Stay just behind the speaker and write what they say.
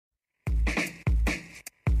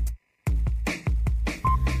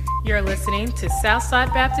You're listening to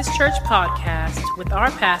Southside Baptist Church Podcast with our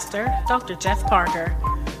pastor, Dr. Jeff Parker.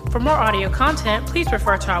 For more audio content, please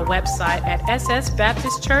refer to our website at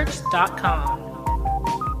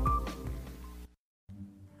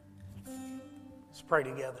ssbaptistchurch.com. Let's pray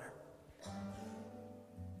together.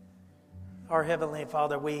 Our Heavenly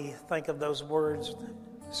Father, we think of those words.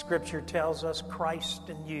 Scripture tells us, Christ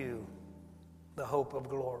in you, the hope of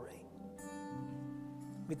glory.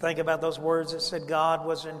 We think about those words that said God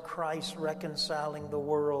was in Christ reconciling the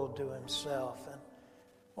world to himself. And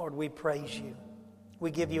Lord, we praise you.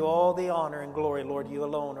 We give you all the honor and glory, Lord. You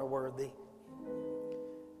alone are worthy.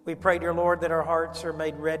 We pray, dear Lord, that our hearts are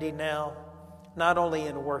made ready now, not only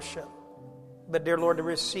in worship, but, dear Lord, to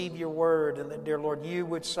receive your word, and that, dear Lord, you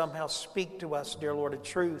would somehow speak to us, dear Lord, a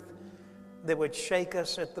truth that would shake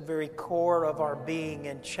us at the very core of our being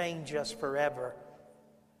and change us forever.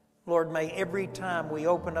 Lord, may every time we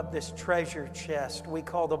open up this treasure chest we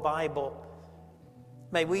call the Bible,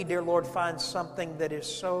 may we, dear Lord, find something that is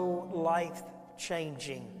so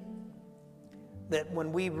life-changing that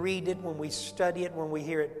when we read it, when we study it, when we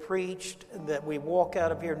hear it preached, that we walk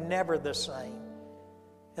out of here never the same.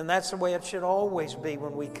 And that's the way it should always be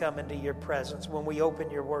when we come into your presence, when we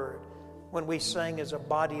open your word, when we sing as a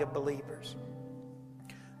body of believers.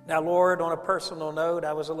 Now, Lord, on a personal note,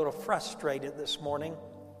 I was a little frustrated this morning.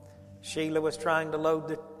 Sheila was trying to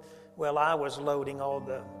I was loading all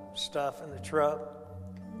the stuff in the truck.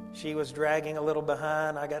 She was dragging a little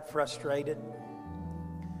behind. I got frustrated.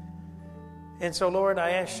 And so, Lord,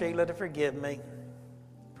 I asked Sheila to forgive me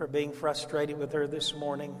for being frustrated with her this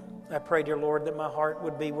morning. I pray, dear Lord, that my heart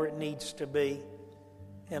would be where it needs to be.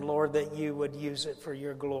 And, Lord, that you would use it for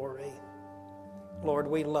your glory. Lord,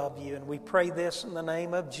 we love you, and we pray this in the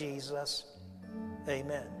name of Jesus.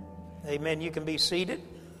 Amen. Amen. You can be seated.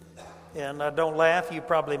 And don't laugh. You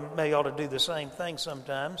probably may ought to do the same thing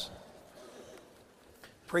sometimes.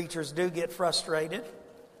 Preachers do get frustrated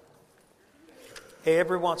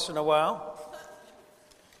every once in a while.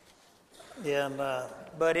 And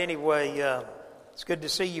but anyway, it's good to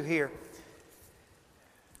see you here.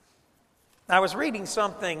 I was reading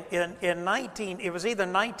something it was either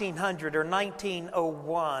 1900 or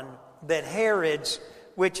 1901, that Harrods,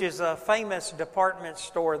 which is a famous department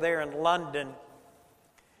store there in London,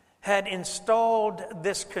 had installed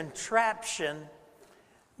this contraption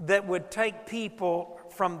that would take people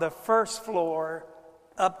from the first floor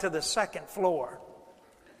up to the second floor.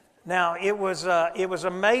 Now, it was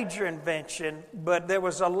a major invention, but there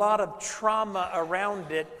was a lot of trauma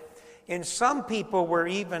around it, and some people were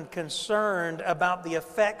even concerned about the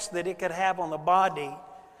effects that it could have on the body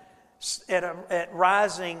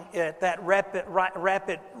at that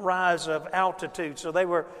rapid rise of altitude. So they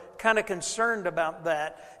were kind of concerned about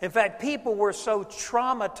that. In fact, people were so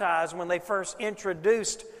traumatized when they first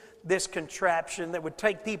introduced this contraption that would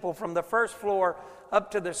take people from the first floor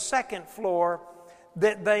up to the second floor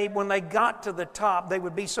that when they got to the top, they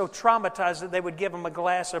would be so traumatized that they would give them a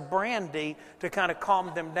glass of brandy to kind of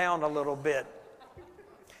calm them down a little bit.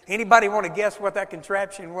 Anybody want to guess what that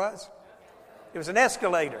contraption was? It was an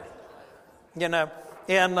escalator. I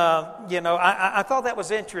thought that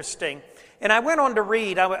was interesting. And I went on to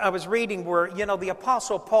read, I was reading where, the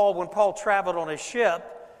Apostle Paul, when Paul traveled on a ship,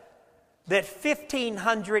 that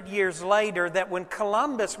 1,500 years later, that when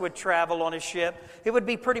Columbus would travel on a ship, it would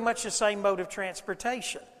be pretty much the same mode of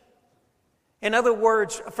transportation. In other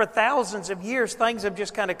words, for thousands of years, things have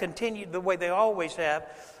just kind of continued the way they always have.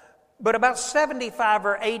 But about 75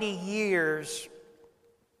 or 80 years,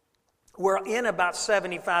 we're in about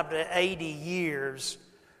 75 to 80 years,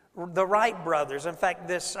 the Wright brothers, in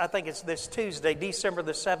fact, I think it's this Tuesday, December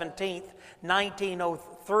the 17th,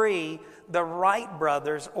 1903, the Wright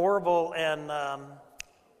brothers, Orville and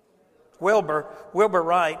Wilbur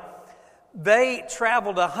Wright, they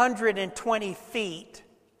traveled 120 feet.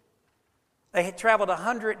 They had traveled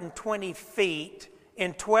 120 feet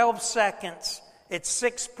in 12 seconds at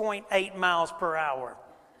 6.8 miles per hour.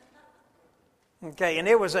 Okay, and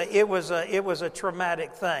it was a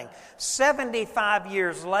traumatic thing. 75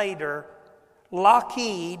 years later,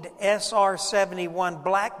 Lockheed SR-71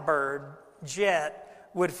 Blackbird jet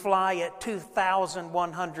would fly at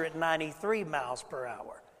 2,193 miles per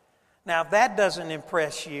hour. Now, if that doesn't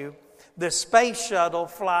impress you, the space shuttle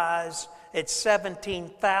flies at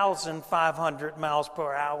 17,500 miles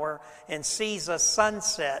per hour and sees a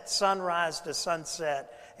sunrise to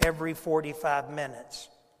sunset, every 45 minutes.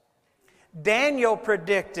 Daniel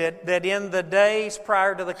predicted that in the days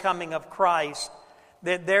prior to the coming of Christ,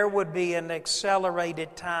 that there would be an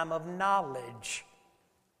accelerated time of knowledge.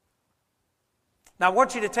 Now, I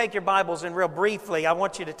want you to take your Bibles and real briefly, I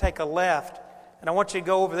want you to take a left And I want you to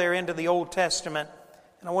go over there into the Old Testament.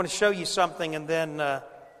 And I want to show you something and then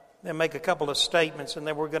make a couple of statements. And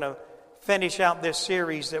then we're going to finish out this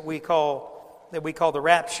series that we call the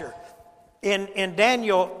Rapture. In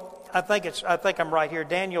Daniel, I think I'm right here,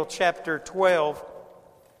 Daniel chapter 12,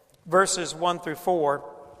 verses 1 through 4.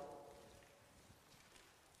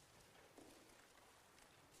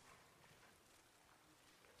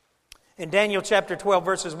 In Daniel chapter 12,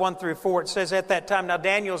 verses 1 through 4, it says at that time, now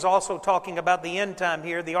Daniel's also talking about the end time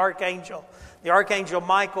here, the archangel. The archangel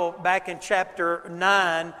Michael, back in chapter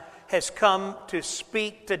 9, has come to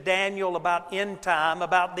speak to Daniel about end time,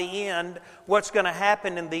 about the end, what's going to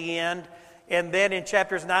happen in the end. And then in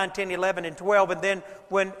chapters 9, 10, 11, and 12, and then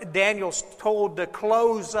when Daniel's told to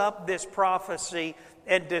close up this prophecy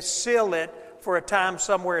and to seal it for a time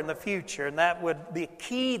somewhere in the future. And that would, the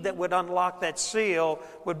key that would unlock that seal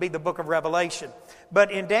would be the book of Revelation.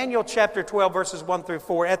 But in Daniel chapter 12, verses 1 through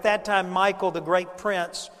 4, at that time Michael, the great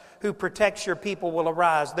prince who protects your people, will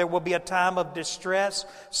arise. There will be a time of distress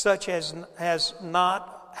such as has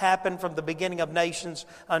not happened from the beginning of nations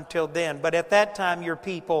until then. But at that time your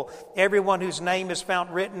people, everyone whose name is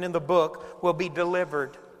found written in the book, will be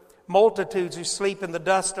delivered. Multitudes who sleep in the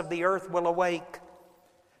dust of the earth will awake.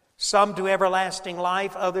 Some to everlasting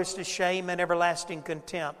life, others to shame and everlasting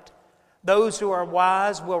contempt. Those who are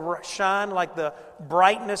wise will shine like the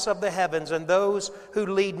brightness of the heavens, and those who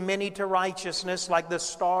lead many to righteousness like the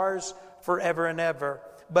stars forever and ever.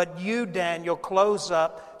 But you, Daniel, close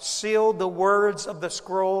up, seal the words of the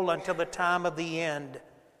scroll until the time of the end.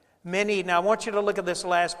 Many, now I want you to look at this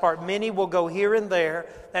last part. Many will go here and there.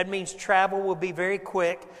 That means travel will be very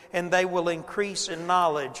quick, and they will increase in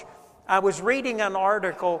knowledge. I was reading an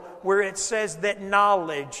article where it says that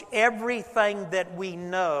knowledge, everything that we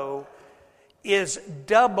know, is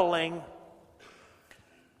doubling.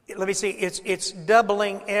 Let me see, it's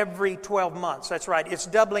doubling every 12 months. That's right, it's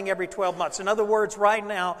doubling every 12 months. In other words, right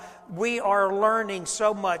now, we are learning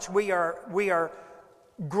so much. We are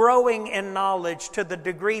growing in knowledge to the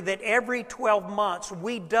degree that every 12 months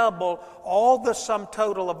we double all the sum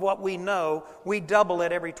total of what we know. We double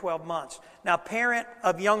it every 12 months. Now, parent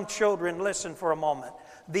of young children, listen for a moment.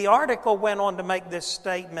 The article went on to make this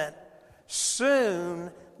statement.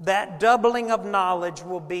 Soon, that doubling of knowledge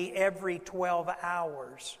will be every 12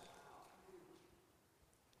 hours.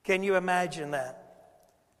 Can you imagine that?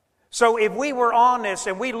 So if we were honest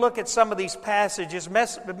and we look at some of these passages,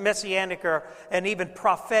 messianic and even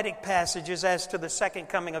prophetic passages as to the second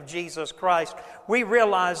coming of Jesus Christ, we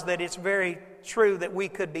realize that it's very true that we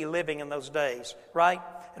could be living in those days, right?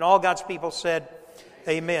 And all God's people said,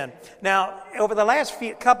 amen. Now, over the last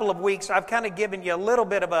couple of weeks, I've kind of given you a little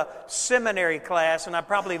bit of a seminary class, and I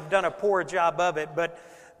probably have done a poor job of it, but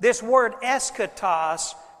this word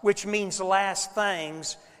eschatos, which means last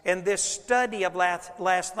things, and this study of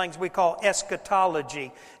last things we call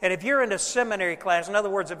eschatology. And if you're in a seminary class, in other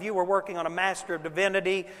words, if you were working on a Master of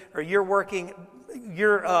Divinity, or you're working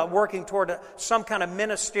toward some kind of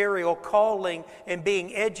ministerial calling and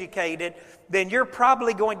being educated, then you're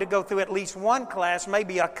probably going to go through at least one class,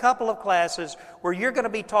 maybe a couple of classes, where you're going to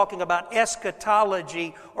be talking about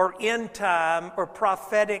eschatology or end time or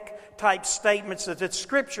prophetic type statements that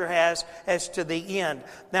Scripture has as to the end.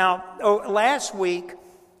 Now, last week,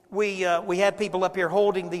 we had people up here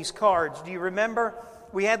holding these cards. Do you remember?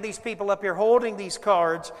 We had these people up here holding these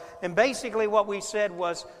cards, and basically what we said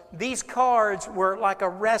was these cards were like a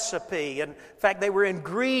recipe. In fact, they were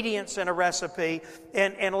ingredients in a recipe.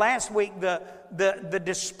 And last week, the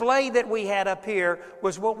display that we had up here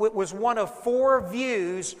was one of four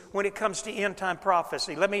views when it comes to end time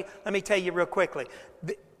prophecy. Let me tell you real quickly.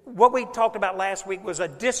 What we talked about last week was a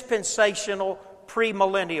dispensational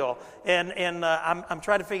premillennial, and I'm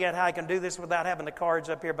trying to figure out how I can do this without having the cards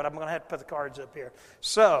up here, but I'm going to have to put the cards up here.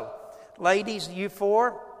 So, ladies, you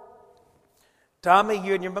four, Tommy,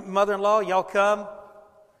 you and your mother-in-law, y'all come.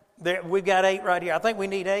 There, we've got 8 right here. I think we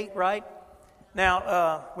need 8, right?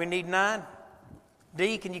 Now, we need 9.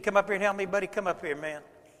 D, can you come up here and help me, buddy? Come up here, man.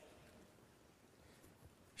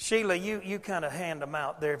 Sheila, you kind of hand them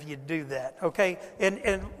out there if you do that, okay?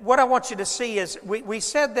 And what I want you to see is, we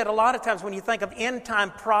said that a lot of times when you think of end-time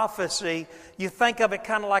prophecy, you think of it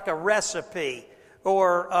kind of like a recipe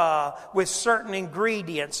or with certain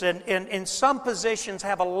ingredients. And some positions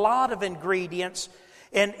have a lot of ingredients.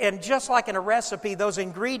 And just like in a recipe, those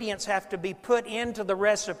ingredients have to be put into the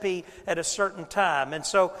recipe at a certain time. And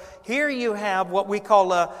so here you have what we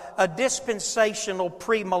call a dispensational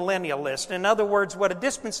premillennialist. In other words, what a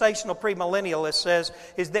dispensational premillennialist says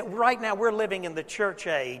is that right now we're living in the church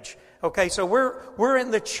age. Okay, so we're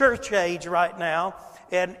in the church age right now.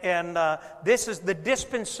 And this is the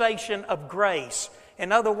dispensation of grace.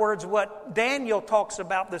 In other words, what Daniel talks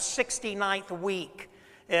about, the 69th week.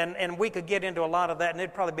 And we could get into a lot of that, and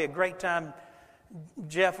it'd probably be a great time.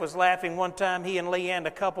 Jeff was laughing one time. He and Leanne,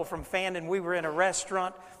 a couple from Fandon, we were in a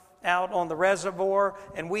restaurant out on the reservoir,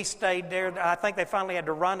 and we stayed there. I think they finally had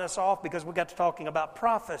to run us off because we got to talking about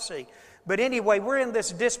prophecy. But anyway, we're in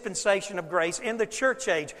this dispensation of grace in the church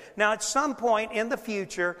age. Now, at some point in the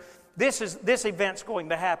future, this event's going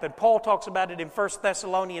to happen. Paul talks about it in 1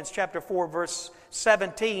 Thessalonians chapter 4, verse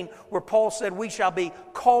 17, where Paul said, we shall be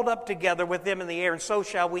called up together with them in the air, and so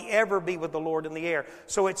shall we ever be with the Lord in the air.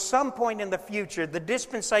 So at some point in the future, the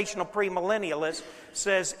dispensational premillennialist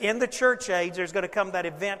says in the church age, there's going to come that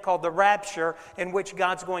event called the rapture, in which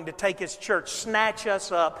God's going to take His church, snatch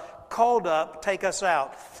us up, called up, take us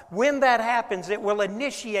out. When that happens, it will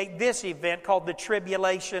initiate this event called the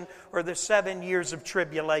tribulation, or the 7 years of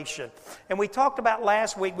tribulation. And we talked about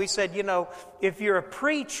last week, we said, if you're a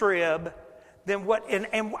pre-trib, then what, and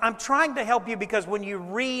I'm trying to help you, because when you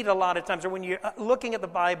read a lot of times, or when you're looking at the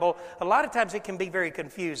Bible, a lot of times it can be very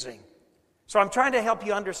confusing. So I'm trying to help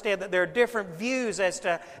you understand that there are different views as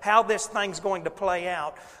to how this thing's going to play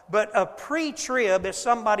out. But a pre-trib is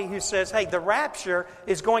somebody who says, hey, the rapture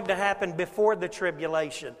is going to happen before the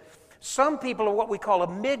tribulation. Some people are what we call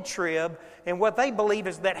a mid-trib, and what they believe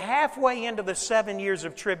is that halfway into the 7 years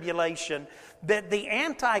of tribulation, that the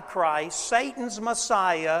Antichrist, Satan's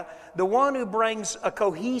Messiah, the one who brings a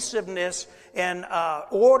cohesiveness and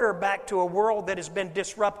order back to a world that has been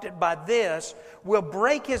disrupted by this, will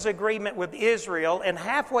break his agreement with Israel, and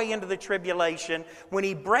halfway into the tribulation, when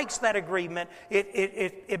he breaks that agreement,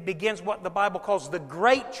 it begins what the Bible calls the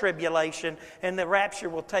Great Tribulation, and the rapture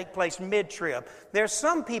will take place mid-trib. There's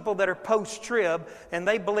some people that are post-trib, and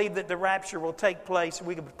they believe that the rapture will take place,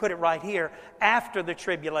 we could put it right here, after the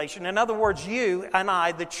tribulation. In other words, you and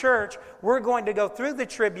I, the church, we're going to go through the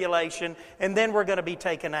tribulation, and then we're going to be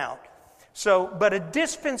taken out. So, but a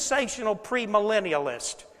dispensational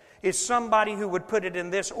premillennialist is somebody who would put it in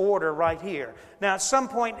this order right here. Now, at some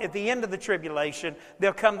point at the end of the tribulation,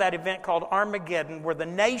 there'll come that event called Armageddon, where the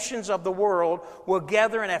nations of the world will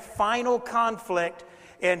gather in a final conflict,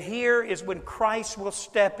 and here is when Christ will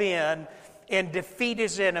step in and defeat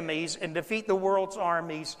His enemies and defeat the world's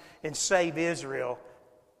armies and save Israel.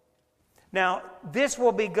 Now, this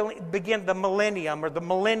will begin the millennium, or the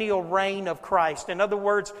millennial reign of Christ. In other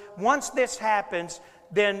words, once this happens,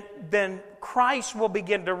 then Christ will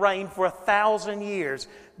begin to reign for 1,000 years.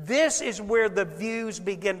 This is where the views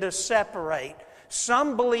begin to separate.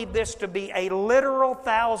 Some believe this to be a literal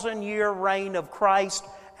 1,000-year reign of Christ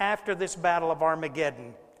after this battle of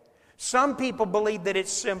Armageddon. Some people believe that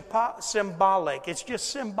it's symbolic. It's just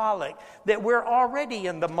symbolic, that we're already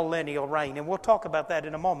in the millennial reign, and we'll talk about that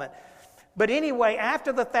in a moment. But anyway,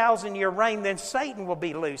 after the 1,000-year reign, then Satan will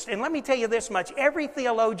be loosed. And let me tell you this much. Every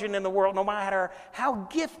theologian in the world, no matter how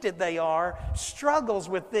gifted they are, struggles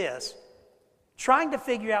with this. Trying to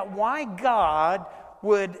figure out why God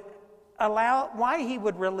would why He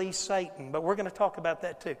would release Satan. But we're going to talk about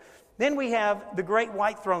that too. Then we have the great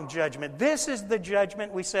white throne judgment. This is the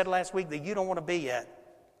judgment we said last week that you don't want to be at.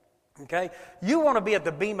 Okay? You want to be at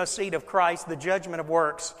the bema seat of Christ, the judgment of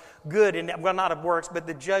works, good, and well, not of works, but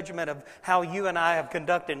the judgment of how you and I have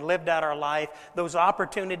conducted and lived out our life, those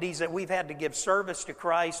opportunities that we've had to give service to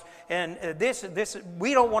Christ, and this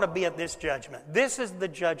we don't want to be at this judgment. This is the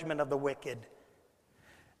judgment of the wicked.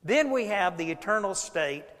 Then we have the eternal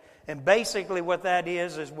state, and basically what that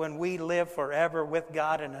is when we live forever with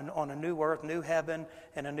God and on a new earth, new heaven,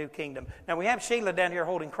 and a new kingdom. Now we have Sheila down here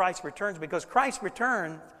holding Christ's returns, because Christ's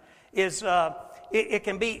return is it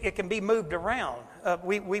can be moved around.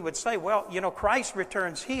 We would say, well, Christ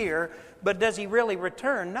returns here, but does He really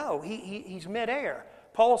return? No, He's midair.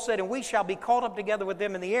 Paul said, and we shall be caught up together with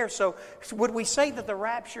them in the air. So would we say that the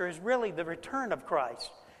rapture is really the return of Christ?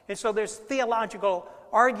 And so there's theological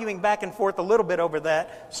arguing back and forth a little bit over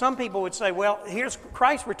that. Some people would say, well, here's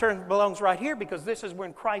Christ's return belongs right here, because this is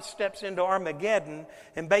when Christ steps into Armageddon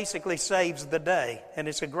and basically saves the day. And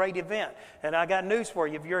it's a great event. And I got news for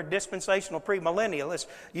you. If you're a dispensational premillennialist,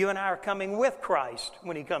 you and I are coming with Christ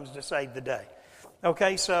when He comes to save the day.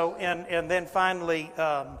 Okay, so, and then finally,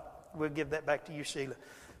 we'll give that back to you, Sheila.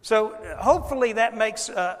 So hopefully that makes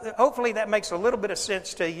a little bit of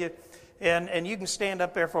sense to you. And you can stand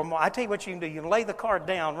up there for a moment. I tell you what you can do. You can lay the card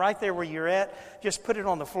down right there where you're at. Just put it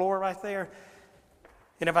on the floor right there.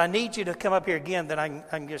 And if I need you to come up here again, then I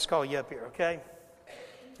can just call you up here, okay?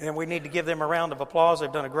 And we need to give them a round of applause.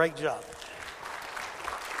 They've done a great job.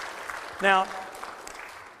 Now,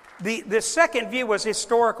 The second view was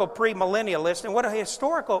historical premillennialist, and what a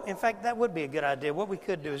historical, in fact, that would be a good idea. What we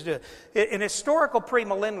could do is do it. An historical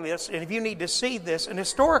premillennialist, and if you need to see this, an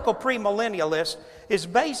historical premillennialist is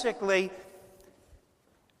basically,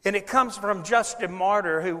 and it comes from Justin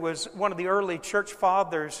Martyr, who was one of the early church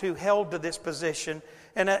fathers who held to this position,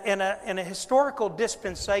 and a historical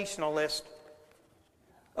dispensationalist,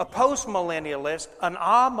 a postmillennialist, an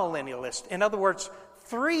amillennialist. In other words,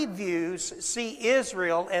 three views see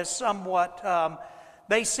Israel as somewhat,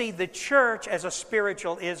 they see the church as a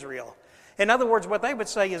spiritual Israel. In other words, what they would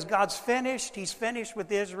say is God's finished. He's finished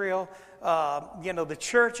with Israel. The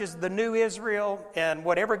church is the new Israel, and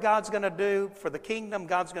whatever God's going to do for the kingdom,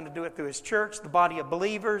 God's going to do it through His church, the body of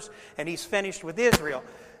believers, and He's finished with Israel.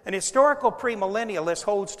 An historical premillennialist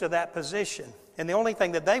holds to that position. And the only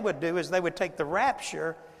thing that they would do is they would take the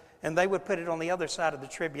rapture and they would put it on the other side of the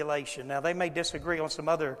tribulation. Now, they may disagree on some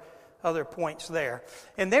other points there.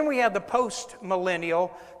 And then we have the post-millennial,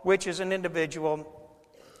 which is an individual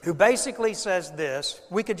who basically says this.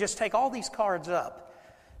 We could just take all these cards up.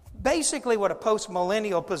 Basically, what a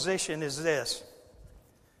post-millennial position is this.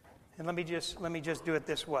 And let me just do it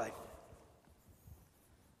this way.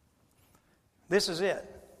 This is it.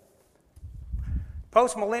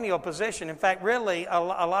 Post-millennial position, in fact, really, a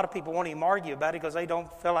lot of people won't even argue about it because they don't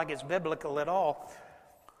feel like it's biblical at all.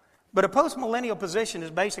 But a post-millennial position is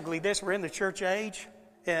basically this. We're in the church age,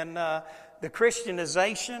 and the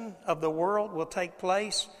Christianization of the world will take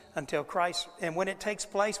place until Christ, and when it takes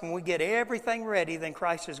place, when we get everything ready, then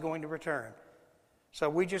Christ is going to return. So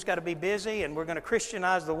we just got to be busy, and we're going to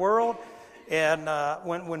Christianize the world, and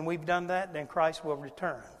when we've done that, then Christ will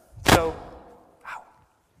return. So, wow,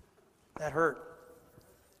 that hurt.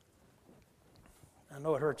 I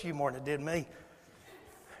know it hurt you more than it did me.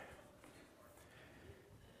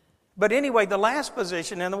 But anyway, the last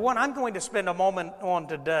position, and the one I'm going to spend a moment on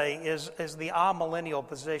today, is the amillennial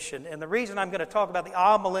position. And the reason I'm going to talk about the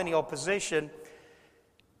amillennial position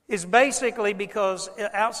is basically because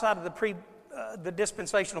outside of the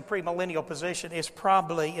dispensational premillennial position is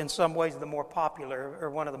probably in some ways the more popular, or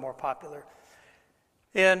one of the more popular.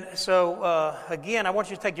 And so, again, I want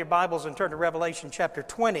you to take your Bibles and turn to Revelation chapter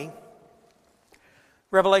 20.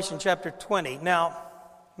 Revelation chapter 20. Now,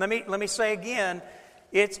 let me say again,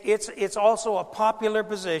 it's also a popular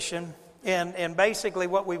position, and basically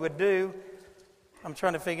what we would do, I'm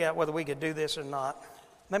trying to figure out whether we could do this or not.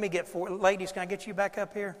 Let me get four ladies. Can I get you back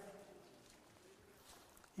up here?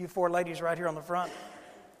 You four ladies right here on the front.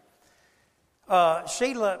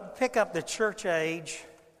 Sheila, pick up the church age.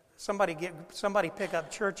 Somebody pick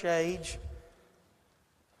up church age.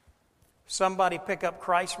 Somebody pick up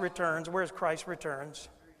Christ returns. Where's Christ returns?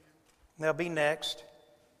 They'll be next.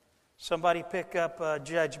 Somebody pick up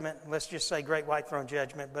judgment. Let's just say great white throne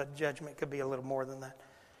judgment, but judgment could be a little more than that.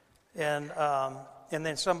 And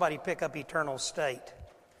then somebody pick up eternal state.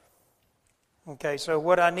 Okay, so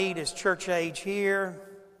what I need is church age here,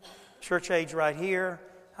 church age right here.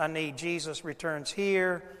 I need Jesus returns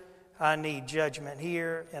here. I need judgment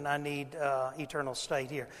here, and I need eternal state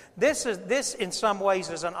here. This in some ways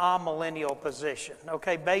is an amillennial position.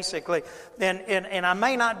 Okay, basically, and I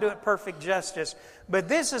may not do it perfect justice, but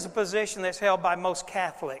this is a position that's held by most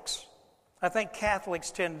Catholics. I think Catholics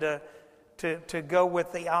tend to go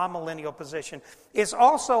with the amillennial position. It's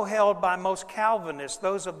also held by most Calvinists,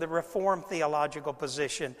 those of the Reformed theological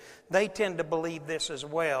position. They tend to believe this as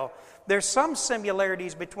well. There's some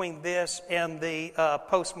similarities between this and the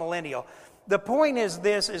postmillennial. The point is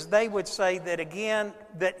this, is they would say that again,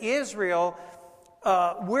 that Israel,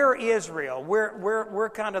 we're Israel. We're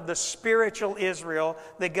kind of the spiritual Israel,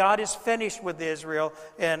 that God is finished with Israel,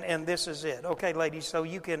 and this is it. Okay, ladies, so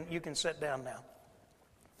you can sit down now.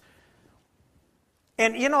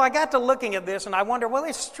 And, I got to looking at this, and I wonder, well,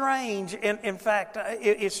 it's strange. In fact,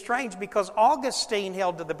 it's strange because Augustine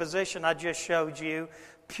held to the position I just showed you.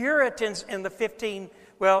 Puritans in the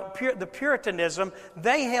the Puritanism,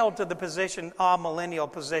 they held to the position, amillennial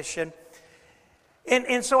position.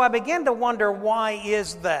 And so I began to wonder, why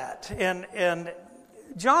is that? And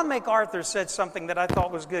John MacArthur said something that I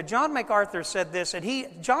thought was good. John MacArthur said this, and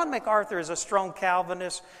John MacArthur is a strong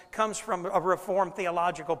Calvinist, comes from a Reformed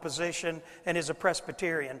theological position, and is a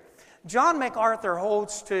Presbyterian. John MacArthur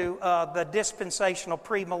holds to the dispensational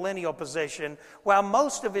premillennial position, while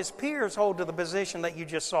most of his peers hold to the position that you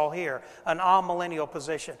just saw here, an amillennial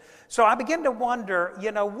position. So I began to wonder,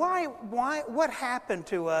 what happened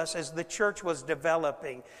to us as the church was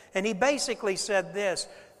developing? And he basically said this,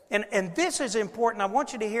 and this is important. I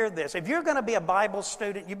want you to hear this. If you're going to be a Bible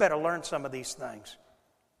student, you better learn some of these things.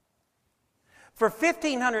 For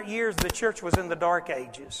 1,500 years, the church was in the Dark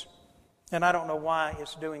Ages. And I don't know why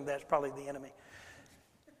it's doing that. It's probably the enemy.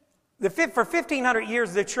 For 1,500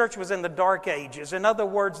 years, the church was in the dark ages. In other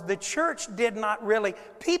words, the church did not really,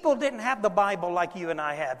 people didn't have the Bible like you and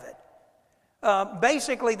I have it.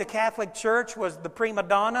 Basically, the Catholic Church was the prima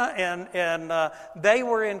donna, and they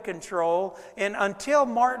were in control. And until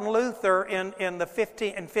Martin Luther in the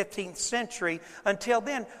 15th century, until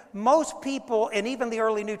then, most people, and even the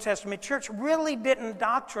early New Testament church, really didn't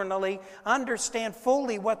doctrinally understand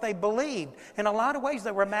fully what they believed. In a lot of ways,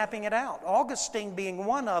 they were mapping it out. Augustine being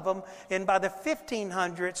one of them, and by the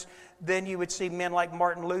 1500s, then you would see men like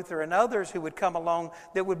Martin Luther and others who would come along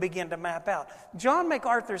that would begin to map out. John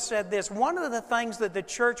MacArthur said this: one of the things that the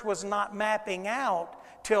church was not mapping out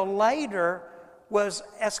till later was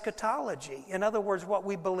eschatology. In other words, what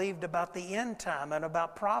we believed about the end time and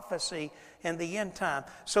about prophecy and the end time.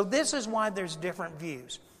 So this is why there's different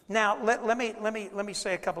views. Now, let me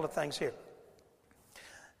say a couple of things here.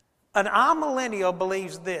 An amillennial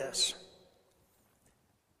believes this,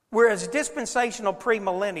 whereas dispensational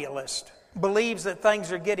premillennialist believes that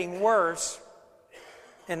things are getting worse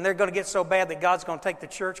and they're going to get so bad that God's going to take the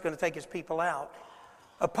church, going to take His people out.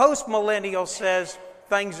 A postmillennial says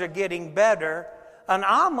things are getting better. An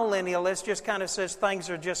amillennialist just kind of says things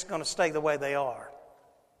are just going to stay the way they are.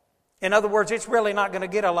 In other words, it's really not going to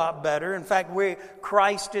get a lot better. In fact,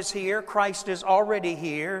 Christ is here. Christ is already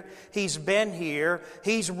here. He's been here.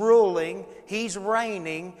 He's ruling. He's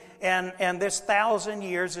reigning. And this 1,000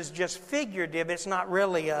 years is just figurative. It's not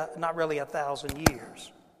really 1,000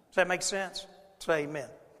 years. Does that make sense? Say amen.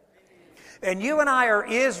 And you and I are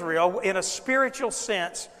Israel in a spiritual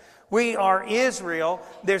sense. We are Israel.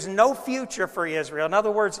 There's no future for Israel. In other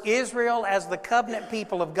words, Israel as the covenant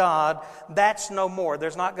people of God, that's no more.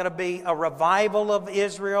 There's not going to be a revival of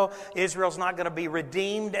Israel. Israel's not going to be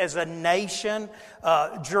redeemed as a nation.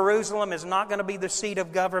 Jerusalem is not going to be the seat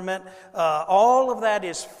of government. All of that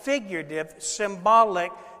is figurative,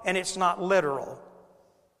 symbolic, and it's not literal.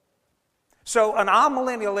 So an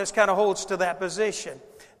amillennialist kind of holds to that position.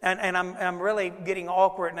 And I'm really getting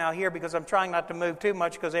awkward now here because I'm trying not to move too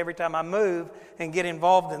much, because every time I move and get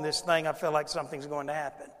involved in this thing, I feel like something's going to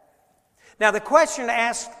happen. Now, the question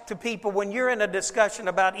asked to people when you're in a discussion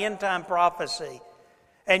about end-time prophecy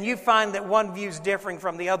and you find that one view is differing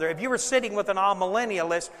from the other, if you were sitting with an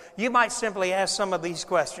amillennialist, you might simply ask some of these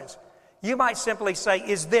questions. You might simply say,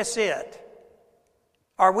 is this it?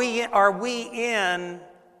 Are we in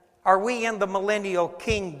the millennial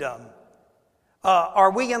kingdom? Are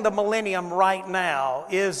we in the millennium right now?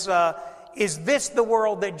 Is this the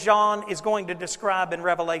world that John is going to describe in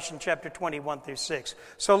Revelation chapter 21 through 6?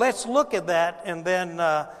 So let's look at that, and then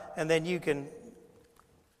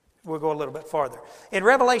we'll go a little bit farther. In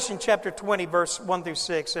Revelation chapter 20, verse 1 through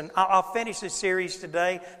 6, and I'll finish this series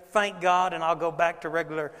today, thank God, and I'll go back to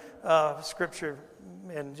regular Scripture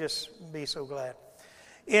and just be so glad.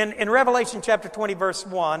 In Revelation chapter 20, verse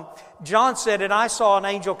 1, John said, "And I saw an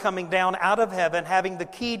angel coming down out of heaven, having the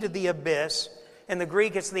key to the abyss." In the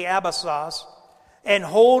Greek, it's the abyssos. "And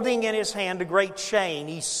holding in his hand a great chain.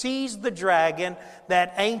 He seized the dragon,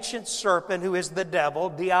 that ancient serpent who is the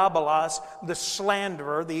devil, Diabolos, the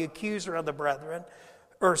slanderer, the accuser of the brethren,"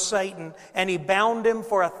 or Satan, "and he bound him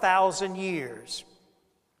for 1,000 years.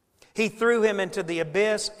 He threw him into the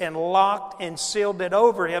abyss and locked and sealed it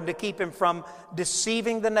over him to keep him from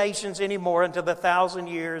deceiving the nations anymore until the 1,000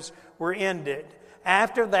 years were ended.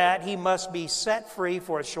 After that, he must be set free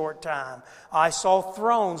for a short time. I saw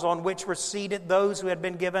thrones on which were seated those who had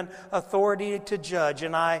been given authority to judge,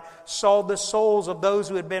 and I saw the souls of those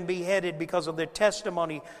who had been beheaded because of their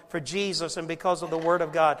testimony for Jesus and because of the word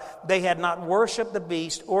of God. They had not worshipped the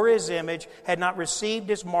beast or his image, had not received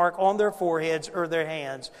his mark on their foreheads or their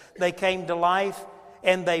hands. They came to life,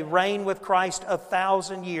 and they reigned with Christ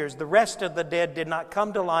 1,000 years. The rest of the dead did not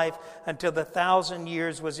come to life until the 1,000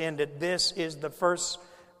 years was ended. This is the first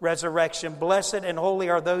resurrection. Blessed and holy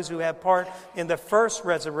are those who have part in the first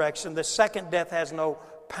resurrection. The second death has no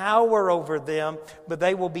power over them, but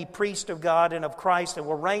they will be priests of God and of Christ and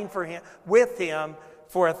will reign with him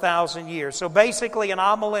for 1,000 years. So basically, an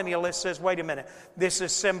amillennialist says, wait a minute, this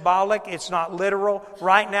is symbolic, it's not literal.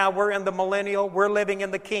 Right now, we're in the millennial, we're living in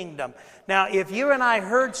the kingdom. Now, if you and I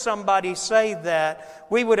heard somebody say that,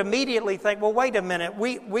 we would immediately think, well, wait a minute,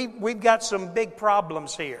 we've got some big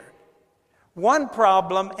problems here. One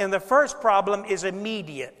problem, and the first problem is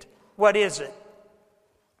immediate. What is it?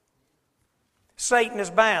 Satan is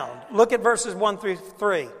bound. Look at verses 1 through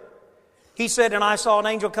 3. He said, "And I saw an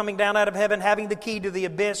angel coming down out of heaven, having the key to the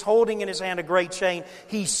abyss, holding in his hand a great chain.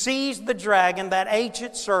 He seized the dragon, that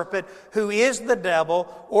ancient serpent, who is the devil,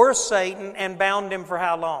 or Satan, and bound him for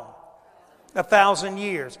how long?" 1,000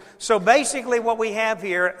 years. So basically what we have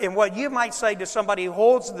here, and what you might say to somebody who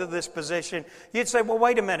holds to this position, you'd say, well,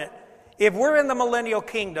 wait a minute. If we're in the millennial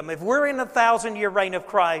kingdom, if we're in the 1,000-year reign of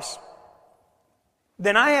Christ,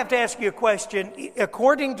 then I have to ask you a question.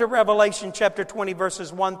 According to Revelation chapter 20,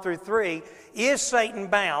 verses 1 through 3, is Satan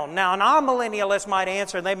bound? Now, an amillennialist might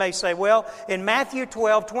answer, and they may say, well, in Matthew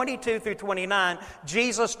 12, 22 through 29,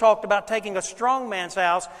 Jesus talked about taking a strong man's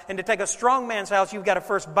house, and to take a strong man's house, you've got to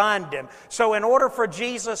first bind him. So in order for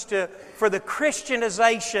Jesus for the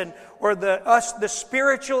Christianization, or the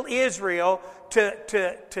spiritual Israel,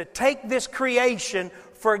 to take this creation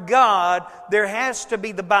for God, there has to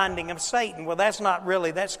be the binding of Satan. Well,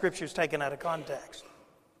 that scripture is taken out of context.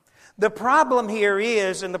 The problem here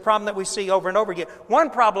is, and the problem that we see over and over again, one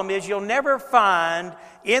problem is you'll never find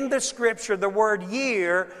in the Scripture the word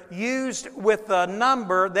year used with a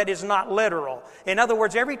number that is not literal. In other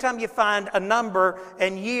words, every time you find a number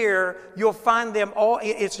and year, you'll find them all,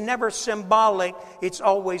 it's never symbolic, it's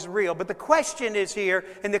always real. But the question is here,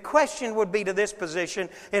 and the question would be to this position,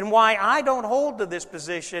 and why I don't hold to this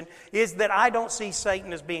position, is that I don't see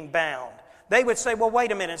Satan as being bound. They would say, well,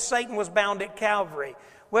 wait a minute, Satan was bound at Calvary.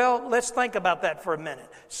 Well, let's think about that for a minute.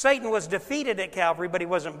 Satan was defeated at Calvary, but he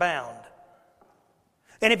wasn't bound.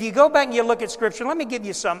 And if you go back and you look at Scripture, let me give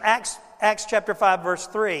you some. Acts chapter 5, verse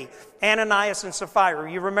 3. Ananias and Sapphira.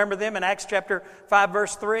 You remember them in Acts chapter 5,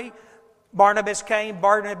 verse 3? Barnabas came.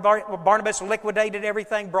 Barnabas liquidated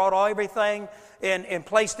everything, brought everything, and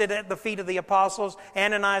placed it at the feet of the apostles.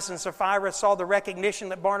 Ananias and Sapphira saw the recognition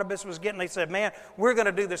that Barnabas was getting. They said, man, we're going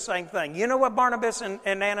to do the same thing. You know what Barnabas and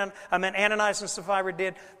Ananias and Sapphira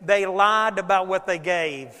did? They lied about what they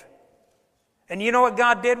gave. And you know what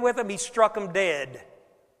God did with them? He struck them dead.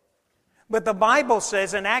 But the Bible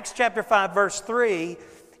says in Acts chapter 5, verse 3,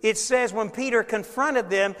 it says when Peter confronted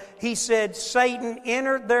them, he said, Satan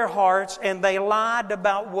entered their hearts and they lied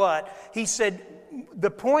about what? He said, the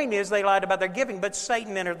point is they lied about their giving, but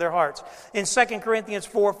Satan entered their hearts. In 2 Corinthians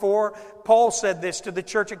 4:4, Paul said this to the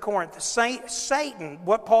church at Corinth. Satan,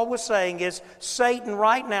 what Paul was saying is, Satan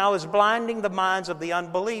right now is blinding the minds of the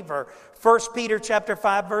unbeliever. 1 Peter chapter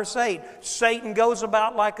 5, verse 8, Satan goes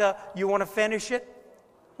about like you want to finish it?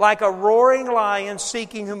 Like a roaring lion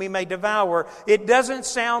seeking whom he may devour. It doesn't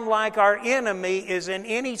sound like our enemy is in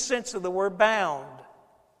any sense of the word bound.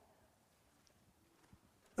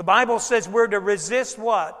 The Bible says we're to resist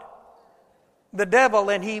what? The devil,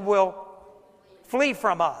 and he will flee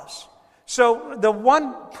from us. So the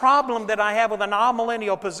one problem that I have with an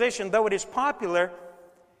amillennial position, though it is popular,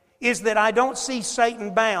 is that I don't see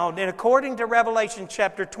Satan bound. And according to Revelation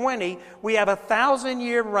chapter 20, we have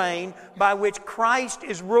 1,000-year reign by which Christ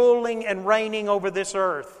is ruling and reigning over this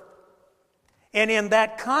earth. And in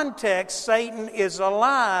that context, Satan is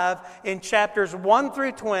alive in chapters 1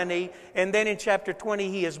 through 20, and then in chapter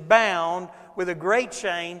 20 he is bound with a great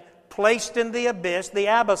chain, placed in the abyss, the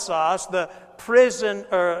abyssos, the prison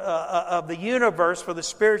of the universe for the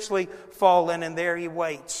spiritually fallen, and there he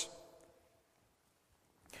waits.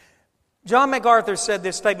 John MacArthur said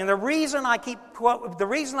this statement. The reason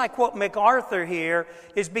I quote MacArthur here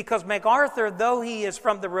is because MacArthur, though he is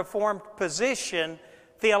from the Reformed position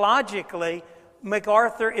theologically,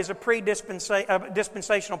 MacArthur is a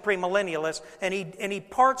dispensational premillennialist, and he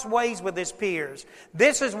parts ways with his peers.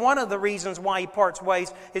 This is one of the reasons why he parts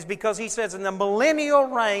ways, is because he says in the millennial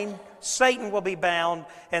reign, Satan will be bound,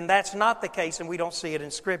 and that's not the case, and we don't see it in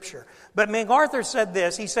Scripture. But MacArthur said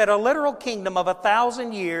this. He said, a literal kingdom of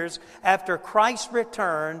 1,000 years after Christ's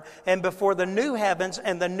return and before the new heavens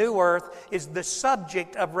and the new earth is the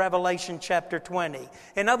subject of Revelation chapter 20.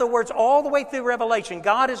 In other words, all the way through Revelation,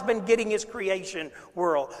 God has been getting His creation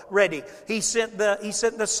world ready. He sent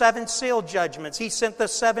the 7 seal judgments. He sent the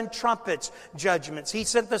 7 trumpets judgments. He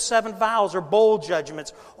sent the 7 vials or bowl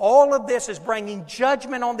judgments. All of this is bringing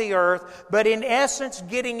judgment on the earth, but in essence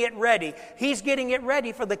getting it ready. He's getting it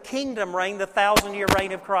ready for the kingdom reign, the 1,000-year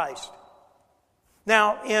reign of Christ.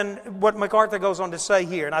 Now, in what MacArthur goes on to say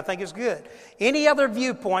here, and I think is good, any other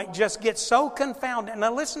viewpoint just gets so confounded.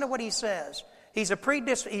 Now listen to what he says. He's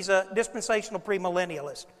a dispensational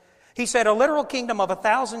premillennialist. He said, a literal kingdom of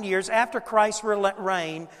 1,000 years after Christ's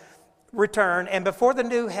return and before the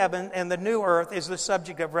new heaven and the new earth is the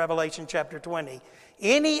subject of Revelation chapter 20.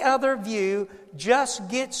 Any other view just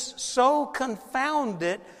gets so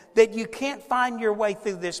confounded that you can't find your way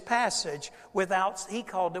through this passage he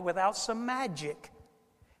called it without some magic.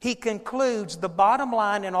 He concludes the bottom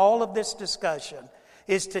line in all of this discussion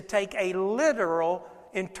is to take a literal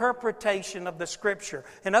interpretation of the Scripture.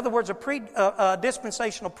 In other words, a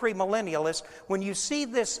dispensational premillennialist, when you see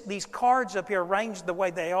these cards up here arranged the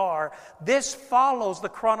way they are, this follows the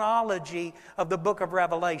chronology of the book of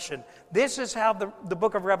Revelation. This is how the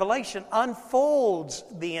book of Revelation unfolds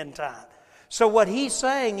the end time. So what he's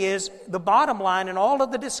saying is the bottom line in all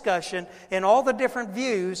of the discussion, in all the different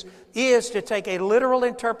views, is to take a literal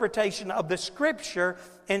interpretation of the Scripture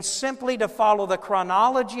and simply to follow the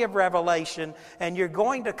chronology of Revelation, and you're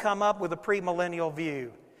going to come up with a premillennial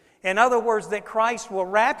view. In other words, that Christ will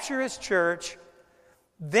rapture His church,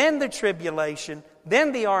 then the tribulation,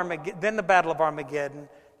 then the battle of Armageddon,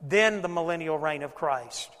 then the millennial reign of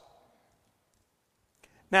Christ.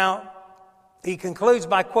 Now, he concludes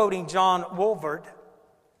by quoting John Wolvert,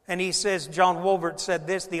 and he says, John Wolvert said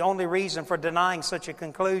this: the only reason for denying such a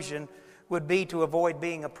conclusion would be to avoid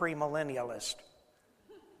being a premillennialist.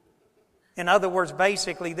 In other words,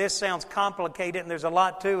 basically, this sounds complicated and there's a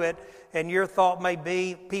lot to it, and your thought may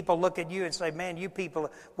be, people look at you and say, man, you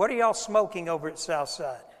people, what are y'all smoking over at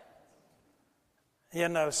Southside? You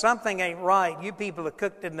know, something ain't right. You people are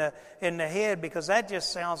cooked in the head, because that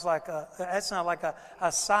just sounds like a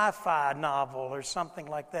sci-fi novel or something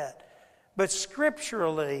like that. But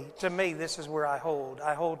scripturally, to me, this is where I hold.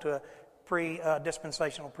 I hold to a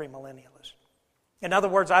dispensational premillennialist. In other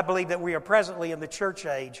words, I believe that we are presently in the church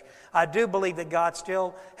age. I do believe that God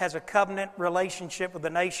still has a covenant relationship with the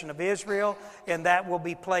nation of Israel, and that will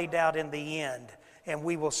be played out in the end, and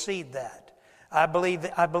we will see that. I believe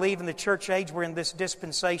in the church age. We're in this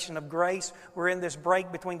dispensation of grace. We're in this break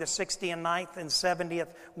between the 69th and 70th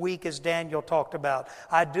week, as Daniel talked about.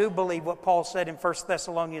 I do believe what Paul said in 1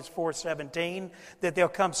 Thessalonians 4:17, that there'll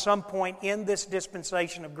come some point in this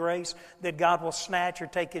dispensation of grace that God will snatch or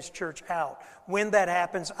take His church out. When that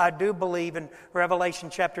happens, I do believe in Revelation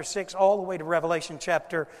chapter 6 all the way to Revelation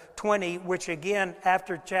chapter 20, which again,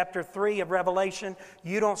 after chapter 3 of Revelation,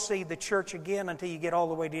 you don't see the church again until you get all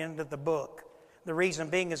the way to the end of the book. The reason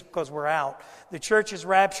being is because we're out. The church is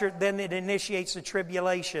raptured, then it initiates the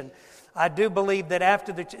tribulation. I do believe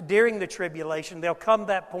that during the tribulation, there'll come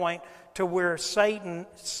that point to where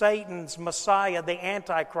Satan's Messiah, the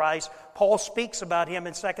Antichrist, Paul speaks about him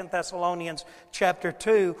in 2 Thessalonians chapter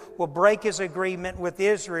 2, will break his agreement with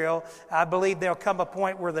Israel. I believe there'll come a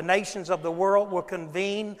point where the nations of the world will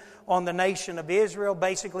convene on the nation of Israel,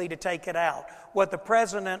 basically to take it out. What the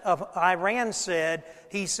president of Iran said,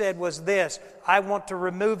 he said was this: I want to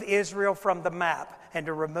remove Israel from the map and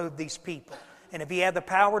to remove these people. And if he had the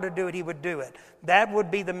power to do it, he would do it. That would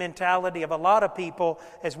be the mentality of a lot of people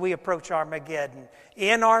as we approach Armageddon.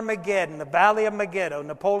 In Armageddon, the Valley of Megiddo,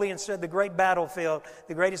 Napoleon said the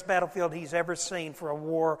greatest battlefield he's ever seen for a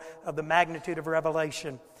war of the magnitude of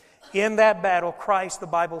Revelation. In that battle, Christ, the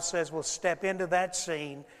Bible says, will step into that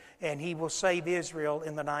scene, and He will save Israel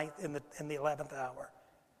in the 11th hour.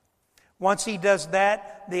 Once He does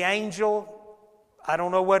that, the angel, I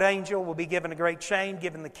don't know what angel, will be given a great chain,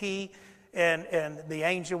 given the key, and the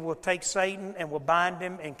angel will take Satan and will bind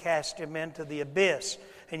him and cast him into the abyss.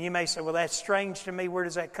 And you may say, well, that's strange to me. Where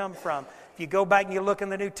does that come from? If you go back and you look in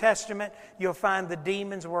the New Testament, you'll find the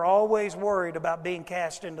demons were always worried about being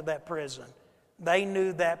cast into that prison. They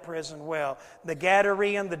knew that prison well. The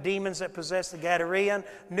Gadarene, the demons that possessed the Gadarene,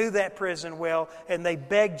 knew that prison well, and they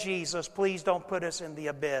begged Jesus, please don't put us in the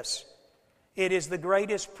abyss. It is the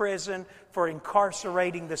greatest prison for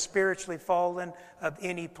incarcerating the spiritually fallen of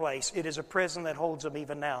any place. It is a prison that holds them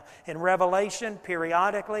even now. In Revelation,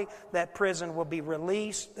 periodically, that prison will be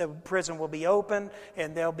released, the prison will be opened,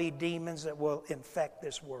 and there'll be demons that will infect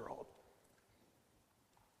this world.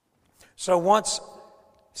 So once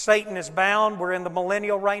Satan is bound, we're in the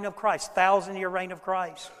millennial reign of Christ, 1,000-year reign of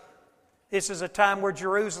Christ. This is a time where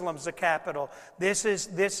Jerusalem's the capital. This is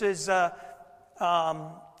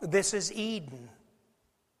Eden.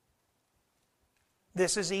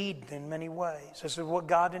 This is Eden in many ways. This is what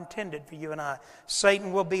God intended for you and I.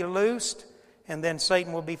 Satan will be loosed, and then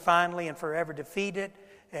Satan will be finally and forever defeated.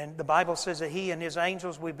 And the Bible says that he and his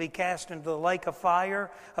angels will be cast into the lake of fire,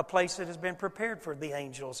 a place that has been prepared for the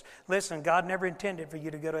angels. Listen, God never intended for you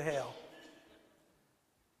to go to hell.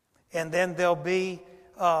 And then there'll be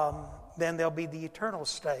the eternal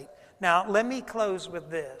state. Now, let me close with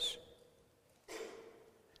this.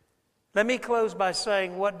 Let me close by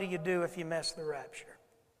saying, what do you do if you miss the rapture?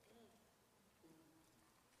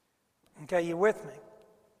 Okay, you with me?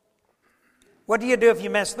 What do you do if you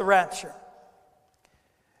miss the rapture?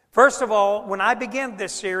 First of all, when I began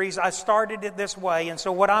this series, I started it this way. And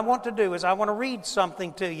so what I want to do is I want to read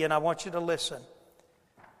something to you, and I want you to listen.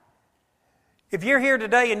 If you're here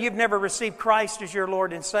today and you've never received Christ as your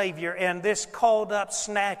Lord and Savior, and this called up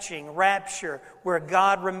snatching, rapture, where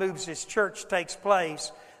God removes His church takes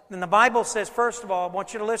place, then the Bible says, first of all, I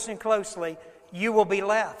want you to listen closely, you will be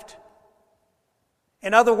left.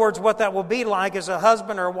 In other words, what that will be like is a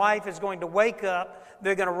husband or a wife is going to wake up,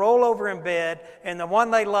 they're going to roll over in bed, and the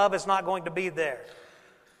one they love is not going to be there.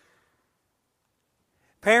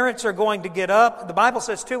 Parents are going to get up. The Bible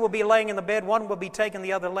says two will be laying in the bed, one will be taking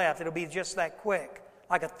the other left. It'll be just that quick,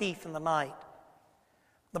 like a thief in the night.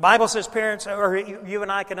 The Bible says parents, or you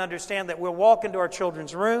and I can understand that we'll walk into our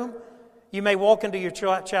children's room. You may walk into your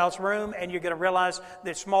child's room and you're going to realize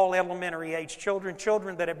that small elementary age children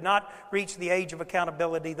that have not reached the age of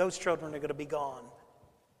accountability, those children are going to be gone.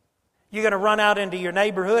 You're going to run out into your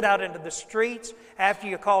neighborhood, out into the streets. After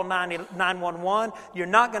you call 911, you're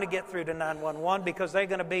not going to get through to 911 because they're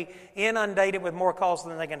going to be inundated with more calls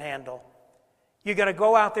than they can handle. You're going to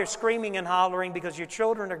go out there screaming and hollering because your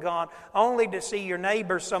children are gone, only to see your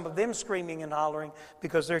neighbors, some of them screaming and hollering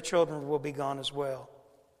because their children will be gone as well.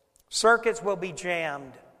 Circuits will be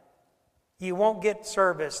jammed. You won't get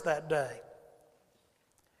service that day.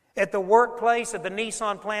 At the workplace, at the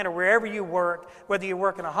Nissan plant, or wherever you work, whether you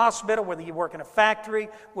work in a hospital, whether you work in a factory,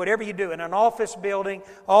 whatever you do, in an office building,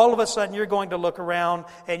 all of a sudden you're going to look around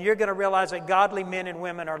and you're going to realize that godly men and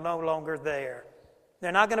women are no longer there.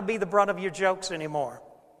 They're not going to be the brunt of your jokes anymore.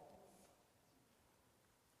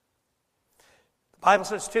 The Bible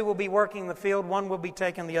says two will be working in the field, one will be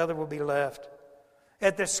taken, the other will be left.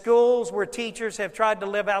 At the schools where teachers have tried to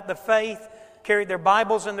live out the faith, carried their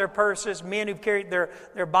Bibles in their purses, men who've carried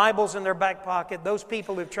their Bibles in their back pocket, those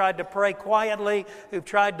people who've tried to pray quietly, who've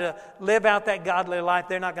tried to live out that godly life,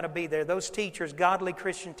 they're not going to be there. Those teachers, godly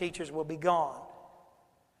Christian teachers, will be gone.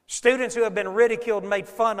 Students who have been ridiculed, made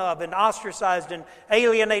fun of, and ostracized and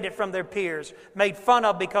alienated from their peers, made fun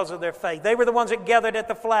of because of their faith. They were the ones that gathered at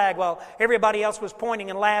the flag while everybody else was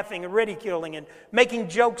pointing and laughing and ridiculing and making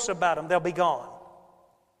jokes about them. They'll be gone.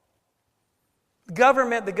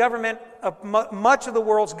 The government of much of the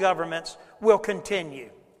world's governments will continue.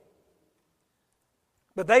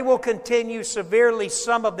 But they will continue severely,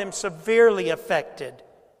 some of them severely affected.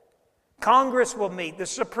 Congress will meet. The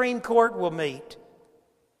Supreme Court will meet.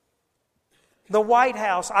 The White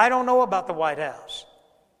House, I don't know about the White House.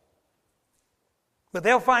 But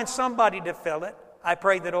they'll find somebody to fill it. I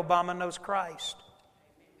pray that Obama knows Christ.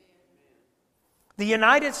 The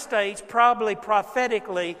United States, probably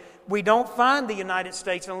prophetically, we don't find the United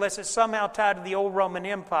States unless it's somehow tied to the old Roman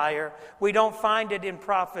Empire. We don't find it in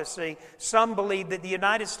prophecy. Some believe that the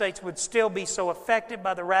United States would still be so affected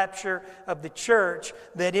by the rapture of the church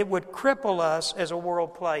that it would cripple us as a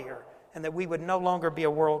world player and that we would no longer be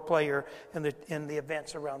a world player in the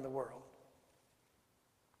events around the world.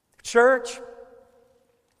 Churches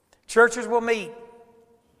will meet.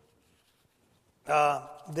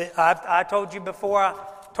 I told you before, I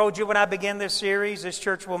told you when I began this series, this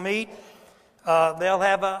church will meet. They'll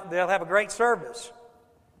have a great service.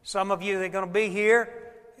 Some of you that are going to be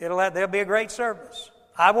here, there'll be a great service.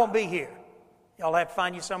 I won't be here. Y'all have to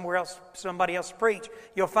find you somewhere else, somebody else to preach.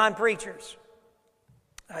 You'll find preachers.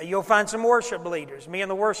 You'll find some worship leaders. Me and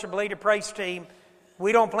the worship leader praise team,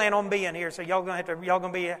 we don't plan on being here, so y'all gonna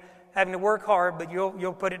be having to work hard, but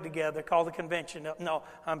you'll put it together. Call the convention up. No,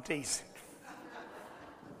 I'm teasing.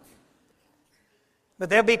 But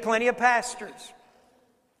there'll be plenty of pastors.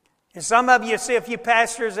 And some of you see a few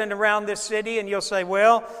pastors in around this city and you'll say,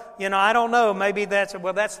 well, I don't know, maybe that's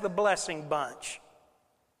the blessing bunch.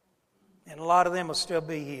 And a lot of them will still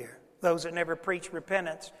be here. Those that never preached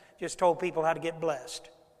repentance, just told people how to get blessed.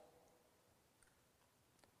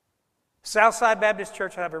 Southside Baptist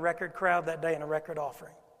Church will have a record crowd that day and a record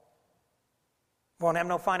offering. Won't have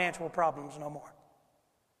no financial problems no more.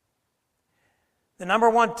 The number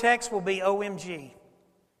one text will be OMG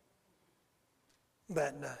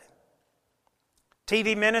that day.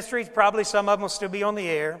 TV ministries, probably some of them will still be on the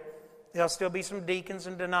air. There'll still be some deacons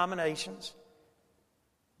and denominations.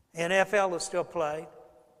 NFL will still play.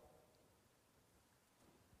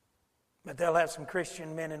 But they'll have some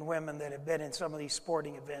Christian men and women that have been in some of these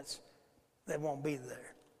sporting events that won't be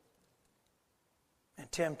there. And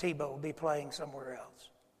Tim Tebow will be playing somewhere else.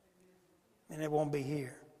 And it won't be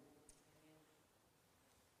here.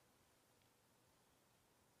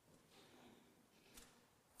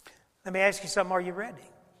 Let me ask you something. Are you ready?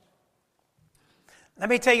 Let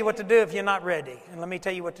me tell you what to do if you're not ready. And let me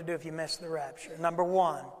tell you what to do if you miss the rapture. Number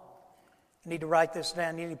one, you need to write this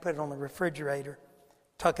down. You need to put it on the refrigerator.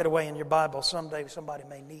 Tuck it away in your Bible. Someday somebody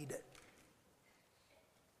may need it.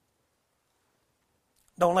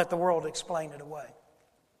 Don't let the world explain it away.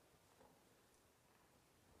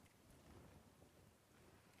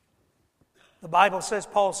 The Bible says,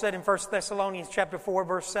 Paul said in 1 Thessalonians chapter 4,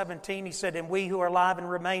 verse 17, he said, "And we who are alive and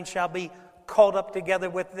remain shall be caught up together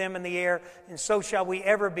with them in the air, and so shall we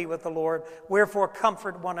ever be with the Lord. Wherefore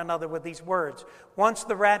comfort one another with these words." Once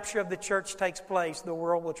the rapture of the church takes place, the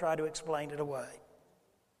world will try to explain it away.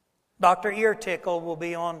 Dr. Eartickle will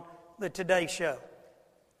be on the Today Show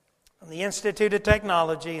from the Institute of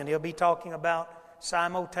Technology, and he'll be talking about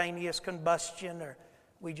simultaneous combustion, or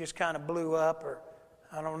we just kind of blew up, or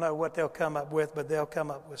I don't know what they'll come up with, but they'll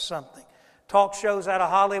come up with something. Talk shows out of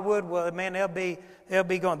Hollywood, well, man, they'll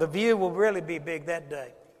be going. The View will really be big that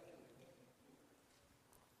day.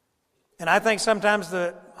 And I think sometimes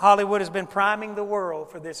Hollywood has been priming the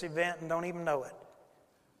world for this event and don't even know it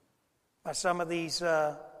by some of these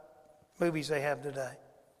movies they have today.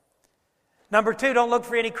 Number 2, don't look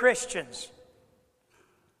for any Christians.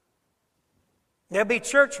 There'll be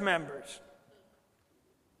church members.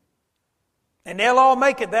 And they'll all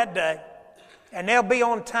make it that day. And they'll be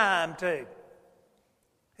on time too.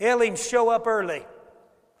 They'll even show up early.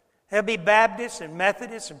 There'll be Baptists and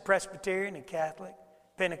Methodists and Presbyterian and Catholic,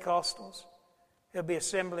 Pentecostals. There'll be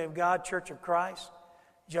Assembly of God, Church of Christ.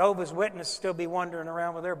 Jehovah's Witnesses still be wandering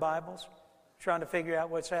around with their Bibles, trying to figure out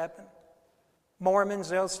what's happened. Mormons,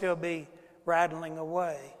 they'll still be rattling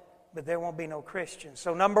away, but there won't be no Christians.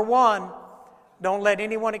 So number 1, don't let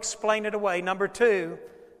anyone explain it away. Number 2,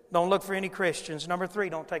 don't look for any Christians. Number 3,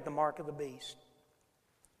 don't take the mark of the beast.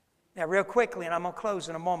 Now, real quickly, and I'm going to close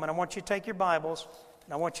in a moment, I want you to take your Bibles,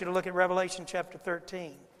 and I want you to look at Revelation chapter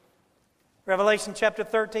 13. Revelation chapter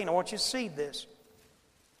 13, I want you to see this.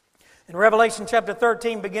 In Revelation chapter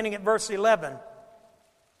 13, beginning at verse 11.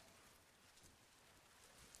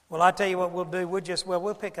 Well, I tell you what we'll do.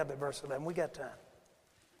 We'll pick up at verse 11. We got time.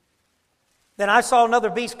 "Then I saw another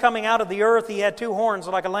beast coming out of the earth. He had 2 horns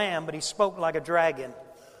like a lamb, but he spoke like a dragon.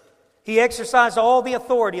 He exercised all the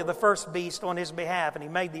authority of the first beast on his behalf, and he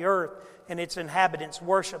made the earth and its inhabitants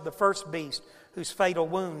worship the first beast whose fatal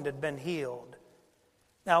wound had been healed."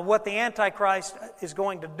 Now, what the Antichrist is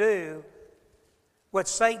going to do, what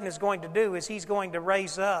Satan is going to do, is he's going to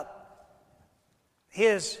raise up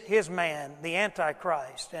his man, the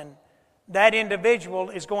Antichrist, and that individual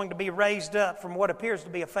is going to be raised up from what appears to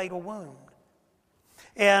be a fatal wound.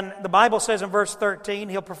 And the Bible says in verse 13,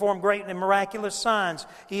 he'll perform great and miraculous signs,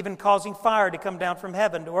 even causing fire to come down from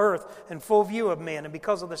heaven to earth in full view of men. And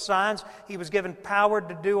because of the signs he was given power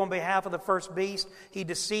to do on behalf of the first beast, he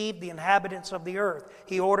deceived the inhabitants of the earth.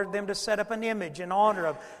 He ordered them to set up an image in honor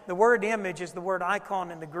of. The word image is the word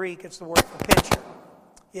icon in the Greek. It's the word for picture.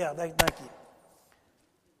 Yeah, thank you.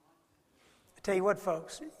 I tell you what,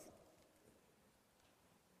 folks.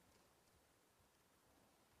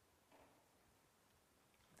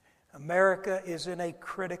 America is in a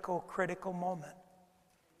critical moment.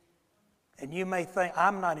 And you may think,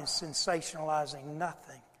 I'm not sensationalizing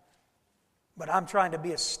nothing, but I'm trying to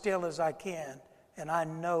be as still as I can, and I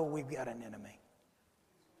know we've got an enemy.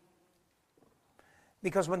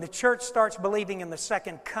 Because when the church starts believing in the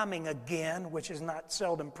second coming again, which is not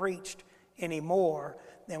seldom preached anymore,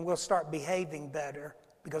 then we'll start behaving better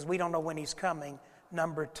because we don't know when he's coming.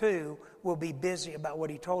 Number 2, we'll be busy about what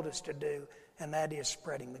he told us to do, and that is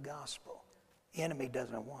spreading the gospel. The enemy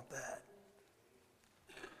doesn't want that.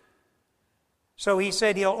 So he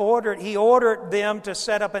said he ordered them to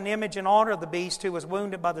set up an image in honor of the beast who was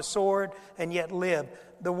wounded by the sword and yet lived.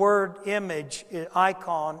 The word image,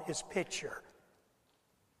 icon, is picture.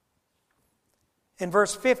 In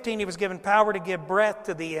verse 15, he was given power to give breath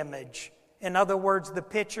to the image. In other words, the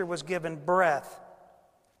picture was given breath.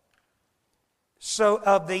 So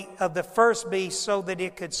of the first beast, so that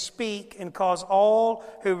it could speak and cause all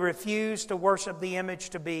who refused to worship the image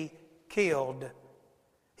to be killed.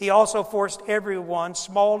 He also forced everyone,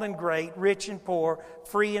 small and great, rich and poor,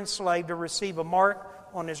 free and slave, to receive a mark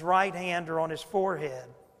on his right hand or on his forehead,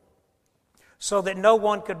 so that no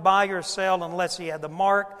one could buy or sell unless he had the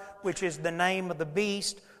mark, which is the name of the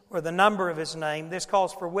beast or the number of his name. This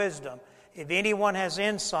calls for wisdom. If anyone has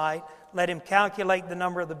insight, let him calculate the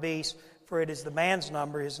number of the beast, for it is the man's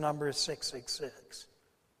number. His number is 666.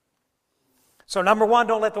 So number 1,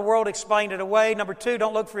 don't let the world explain it away. Number 2,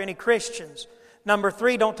 don't look for any Christians. Number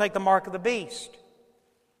 3, don't take the mark of the beast.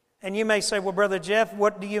 And you may say, well, Brother Jeff,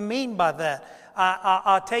 what do you mean by that?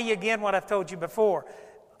 I'll tell you again what I've told you before.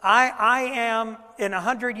 I am,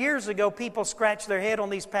 100 years ago, people scratched their head on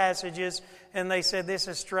these passages and they said, this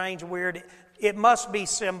is strange, weird. It must be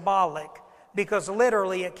symbolic because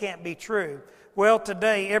literally it can't be true. Well,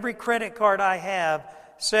 today, every credit card I have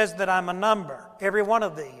says that I'm a number. Every one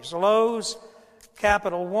of these. Lowe's,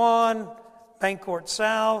 Capital One, Bancorp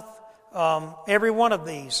South, Every one of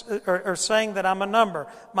these are saying that I'm a number.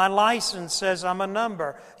 My license says I'm a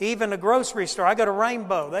number. Even a grocery store, I go to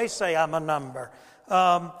Rainbow, they say I'm a number.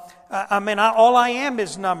 All I am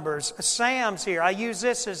is numbers. Sam's here. I use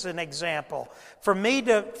this as an example. For me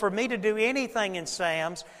to do anything in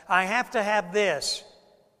Sam's, I have to have this.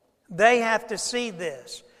 They have to see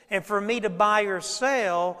this. And for me to buy or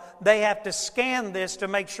sell, they have to scan this to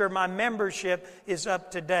make sure my membership is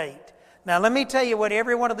up to date. Now, let me tell you what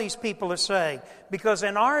every one of these people are saying. Because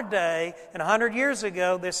in our day, and 100 years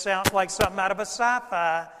ago, this sounds like something out of a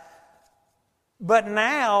sci-fi. But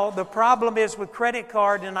now, the problem is with credit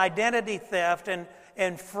card and identity theft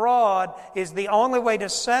and fraud is the only way to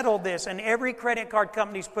settle this. And every credit card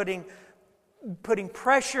company is putting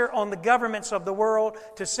pressure on the governments of the world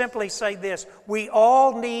to simply say this: we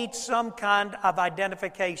all need some kind of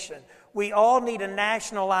identification. We all need a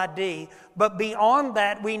national ID, but beyond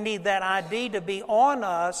that, we need that ID to be on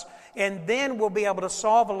us, and then we'll be able to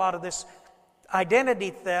solve a lot of this identity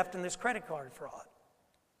theft and this credit card fraud.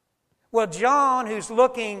 Well, John, who's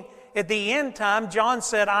looking at the end time, John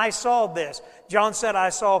said, I saw this. John said, I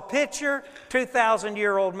saw a picture,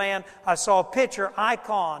 2,000-year-old man. I saw a picture,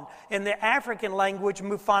 icon. In the African language,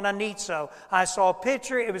 mufananizo. I saw a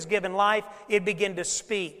picture, it was given life, it began to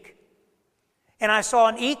speak. And I saw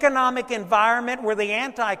an economic environment where the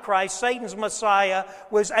Antichrist, Satan's Messiah,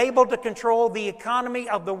 was able to control the economy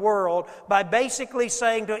of the world by basically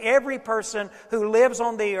saying to every person who lives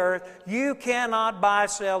on the earth, you cannot buy,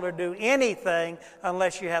 sell, or do anything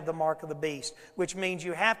unless you have the mark of the beast, which means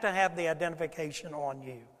you have to have the identification on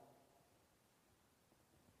you.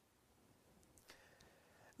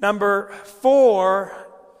 Number 4,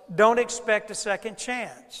 don't expect a second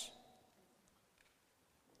chance.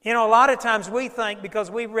 You know, a lot of times we think, because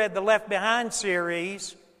we've read the Left Behind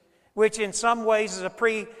series, which in some ways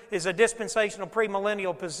is a dispensational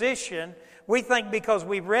premillennial position, we think because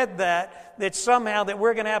we've read that somehow that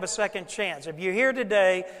we're going to have a second chance. If you're here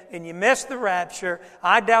today and you missed the rapture,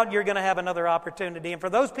 I doubt you're going to have another opportunity. And for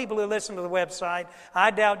those people who listen to the website, I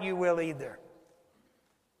doubt you will either.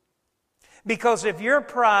 Because if your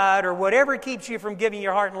pride or whatever keeps you from giving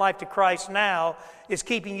your heart and life to Christ now is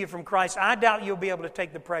keeping you from Christ, I doubt you'll be able to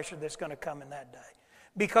take the pressure that's going to come in that day.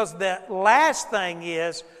 Because the last thing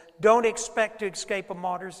is, don't expect to escape a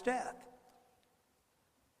martyr's death.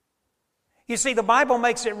 You see, the Bible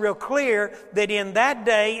makes it real clear that in that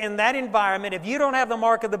day, in that environment, if you don't have the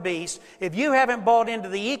mark of the beast, if you haven't bought into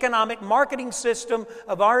the economic marketing system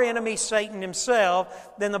of our enemy, Satan himself,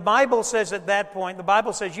 then the Bible says at that point, the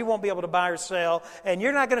Bible says you won't be able to buy or sell, and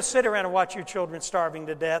you're not going to sit around and watch your children starving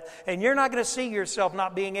to death, and you're not going to see yourself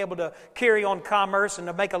not being able to carry on commerce and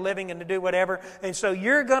to make a living and to do whatever, and so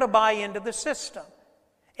you're going to buy into the system.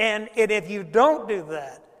 And if you don't do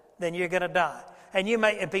that, then you're going to die. And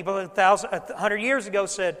people 100 years ago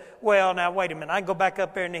said, well, now wait a minute, I can go back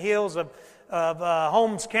up there in the hills of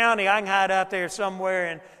Holmes County, I can hide out there somewhere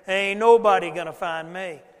and ain't nobody going to find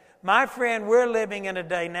me. My friend, we're living in a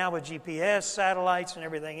day now with GPS, satellites, and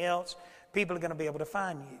everything else. People are going to be able to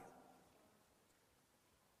find you.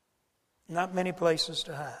 Not many places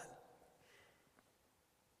to hide.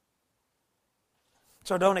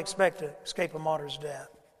 So don't expect to escape a martyr's death.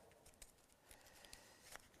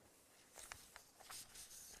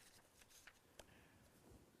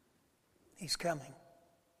 He's coming.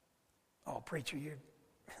 Oh, preacher,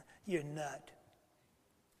 you're nut.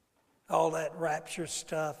 All that rapture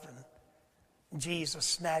stuff and Jesus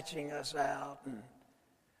snatching us out and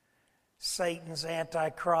Satan's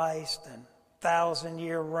Antichrist and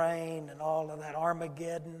 1,000-year reign and all of that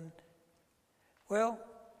Armageddon. Well,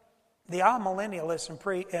 the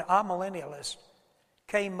amillennialists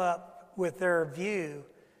came up with their view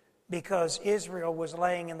because Israel was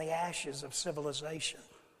laying in the ashes of civilization.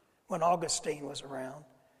 When Augustine was around,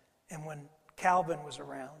 and when Calvin was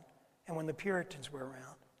around, and when the Puritans were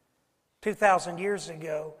around. 2,000 years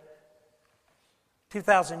ago,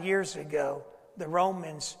 the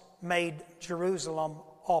Romans made Jerusalem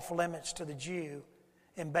off limits to the Jew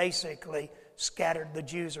and basically scattered the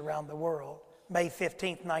Jews around the world. May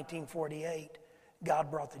 15th, 1948, God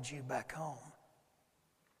brought the Jew back home.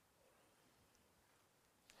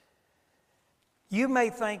 You may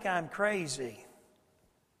think I'm crazy,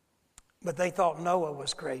 but they thought Noah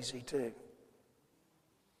was crazy too,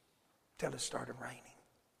 till it started raining.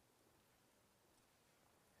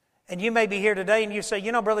 And you may be here today and you say,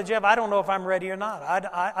 you know, Brother Jeff, I don't know if I'm ready or not.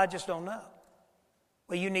 I just don't know.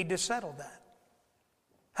 Well, you need to settle that.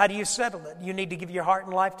 How do you settle it? You need to give your heart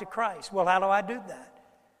and life to Christ. Well, how do I do that?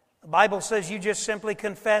 The Bible says you just simply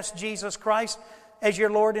confess Jesus Christ as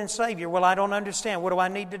your Lord and Savior. Well, I don't understand. What do I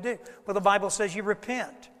need to do? Well, the Bible says you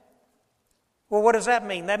repent. Well, what does that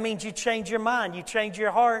mean? That means you change your mind. You change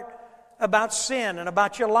your heart about sin and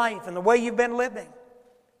about your life and the way you've been living.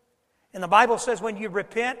 And the Bible says when you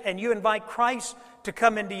repent and you invite Christ to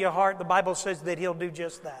come into your heart, the Bible says that He'll do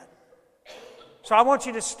just that. So I want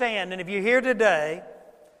you to stand, and if you're here today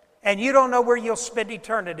and you don't know where you'll spend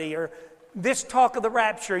eternity, or this talk of the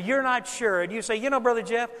rapture, you're not sure, and you say, Brother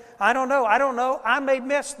Jeff, I don't know. I may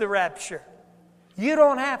miss the rapture. You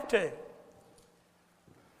don't have to.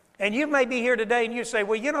 And you may be here today and you say,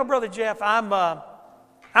 well, Brother Jeff, I'm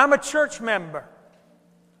a church member.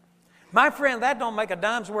 My friend, that don't make a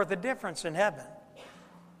dime's worth of difference in heaven.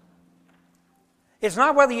 It's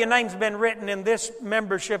not whether your name's been written in this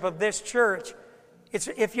membership of this church. It's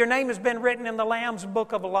if your name has been written in the Lamb's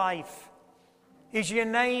Book of Life. Is your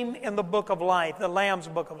name in the Book of Life, the Lamb's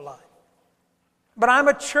Book of Life? But I'm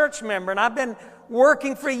a church member, and I've been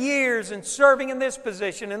working for years and serving in this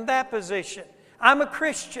position and that position. I'm a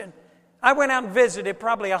Christian. I went out and visited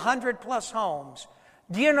probably 100 plus homes.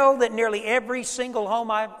 Do you know that nearly every single home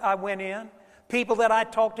I went in, people that I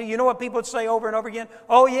talked to, you know what people would say over and over again?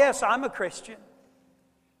 Oh yes, I'm a Christian.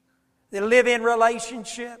 They live in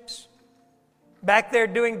relationships, back there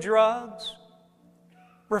doing drugs,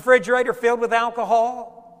 refrigerator filled with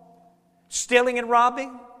alcohol, stealing and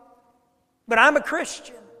robbing. But I'm a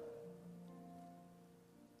Christian.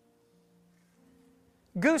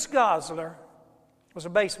 Goose Gosler was a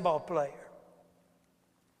baseball player.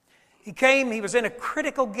 He was in a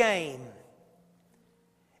critical game.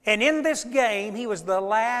 And in this game, he was the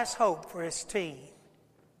last hope for his team.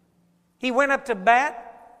 He went up to bat.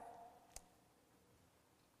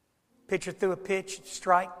 Pitcher threw a pitch,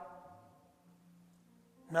 strike.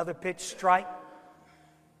 Another pitch, strike.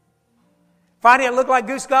 Finally, it looked like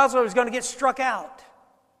Goose Gosler was going to get struck out.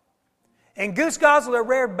 And Goose Gosler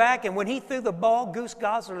reared back, and when he threw the ball, Goose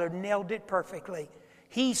Gosler nailed it perfectly.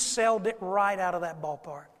 He sailed it right out of that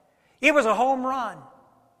ballpark. It was a home run.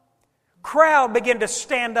 Crowd began to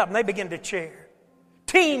stand up, and they began to cheer.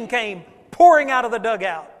 Team came pouring out of the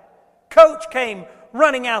dugout. Coach came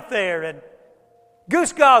running out there, and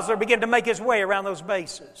Goose Gosler began to make his way around those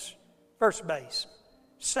bases. First base,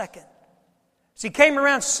 second. As he came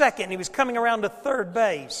around second, he was coming around to third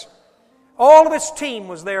base. All of his team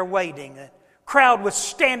was there waiting. The crowd was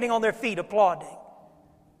standing on their feet applauding.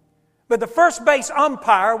 But the first base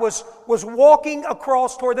umpire was walking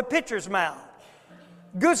across toward the pitcher's mound.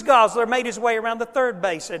 Goose Gosler made his way around the third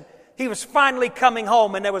base, and he was finally coming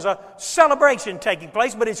home, and there was a celebration taking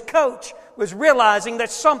place, but his coach was realizing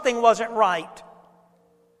that something wasn't right.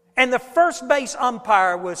 And the first base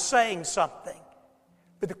umpire was saying something,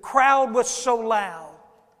 but the crowd was so loud.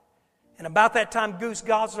 And about that time Goose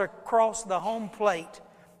Gosler crossed the home plate,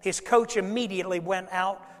 his coach immediately went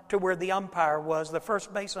out to where the umpire was, the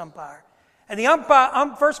first base umpire. And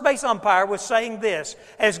the first base umpire was saying this.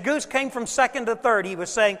 As Goose came from second to third, he was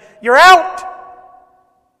saying, "You're out!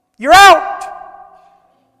 You're out!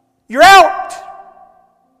 You're out!"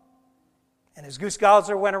 And as Goose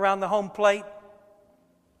Gosler went around the home plate,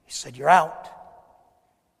 he said, "You're out.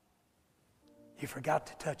 You forgot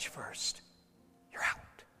to touch first. You're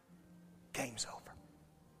out. Game's over."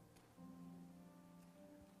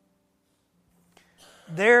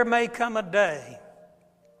 There may come a day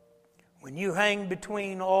when you hang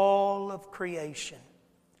between all of creation,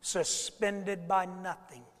 suspended by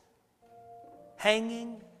nothing,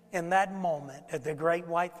 hanging in that moment at the great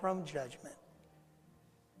white throne judgment,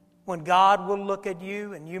 when God will look at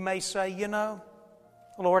you and you may say,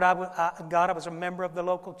 Lord, God, I was a member of the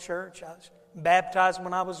local church. I was baptized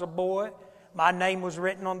when I was a boy. My name was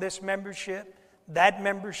written on this membership, that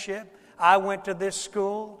membership. I went to this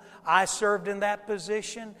school. I served in that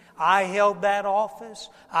position. I held that office.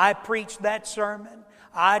 I preached that sermon.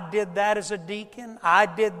 I did that as a deacon. I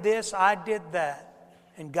did this. I did that.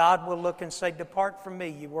 And God will look and say, "Depart from me,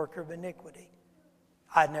 you worker of iniquity.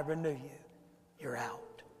 I never knew you. You're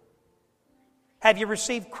out." Have you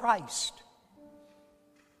received Christ?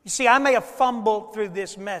 You see, I may have fumbled through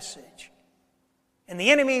this message, and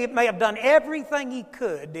the enemy may have done everything he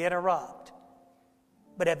could to interrupt.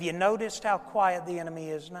 But have you noticed how quiet the enemy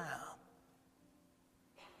is now?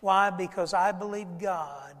 Why? Because I believe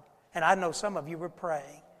God, and I know some of you were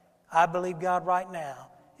praying, I believe God right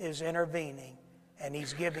now is intervening, and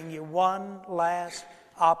He's giving you one last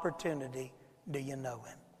opportunity. Do you know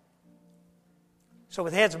Him? So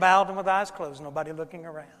with heads bowed and with eyes closed, nobody looking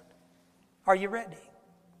around, are you ready?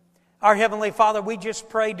 Our Heavenly Father, we just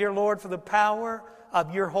pray, dear Lord, for the power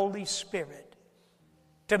of Your Holy Spirit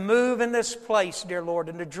to move in this place, dear Lord,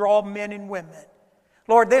 and to draw men and women.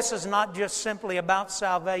 Lord, this is not just simply about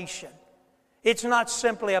salvation. It's not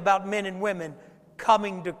simply about men and women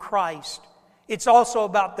coming to Christ. It's also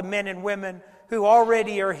about the men and women who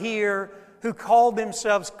already are here, who call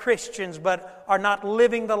themselves Christians but are not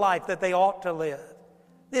living the life that they ought to live.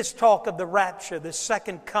 This talk of the rapture, the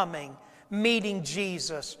second coming, meeting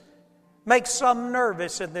Jesus, makes some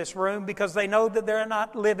nervous in this room because they know that they're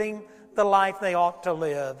not living the life they ought to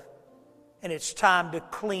live. And it's time to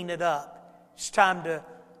clean it up. It's time to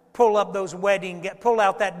pull out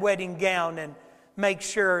that wedding gown and make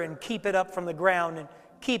sure and keep it up from the ground and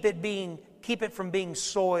keep it from being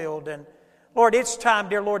soiled. And Lord, it's time,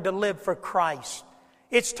 dear Lord, to live for Christ.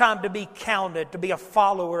 It's time to be counted, to be a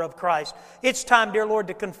follower of Christ. It's time, dear Lord,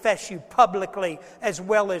 to confess you publicly as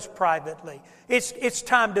well as privately. It's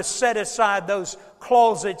time to set aside those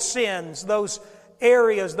closet sins, those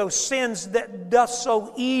areas, those sins that does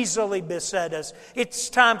so easily beset us. It's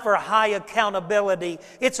time for high accountability.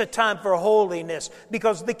 It's a time for holiness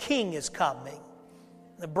because the King is coming.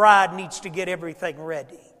 The bride needs to get everything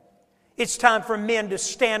ready. It's time for men to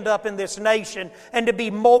stand up in this nation and to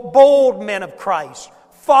be bold men of Christ,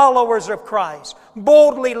 followers of Christ,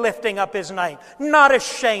 boldly lifting up His name, not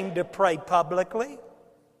ashamed to pray publicly,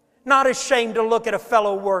 not ashamed to look at a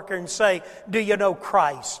fellow worker and say, "Do you know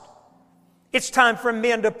Christ?" It's time for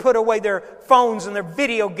men to put away their phones and their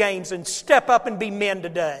video games and step up and be men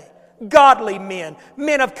today. Godly men,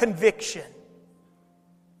 men of conviction,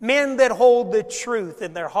 men that hold the truth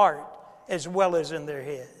in their heart as well as in their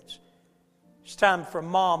heads. It's time for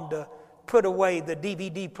mom to put away the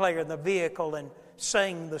DVD player in the vehicle and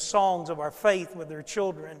sing the songs of our faith with her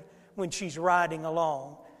children when she's riding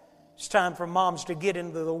along. It's time for moms to get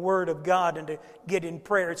into the Word of God and to get in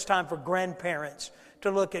prayer. It's time for grandparents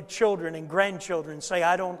to look at children and grandchildren and say,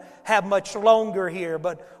 "I don't have much longer here,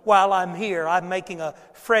 but while I'm here, I'm making a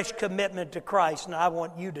fresh commitment to Christ, and I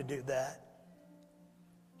want you to do that."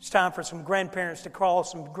 It's time for some grandparents to call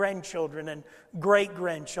some grandchildren and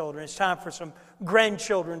great-grandchildren. It's time for some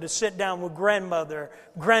grandchildren to sit down with grandmother,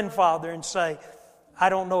 grandfather, and say, "I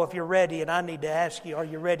don't know if you're ready, and I need to ask you, are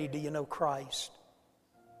you ready? Do you know Christ?"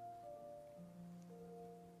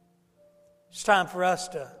 It's time for us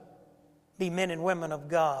to be men and women of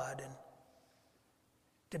God and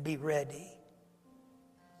to be ready.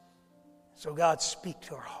 So God, speak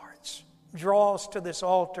to our hearts. Draw us to this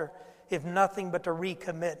altar, if nothing but to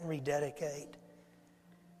recommit and rededicate.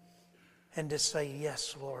 And to say,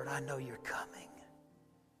 "Yes, Lord, I know you're coming,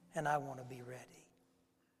 and I want to be ready."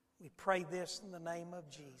 We pray this in the name of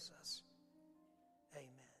Jesus.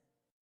 Amen.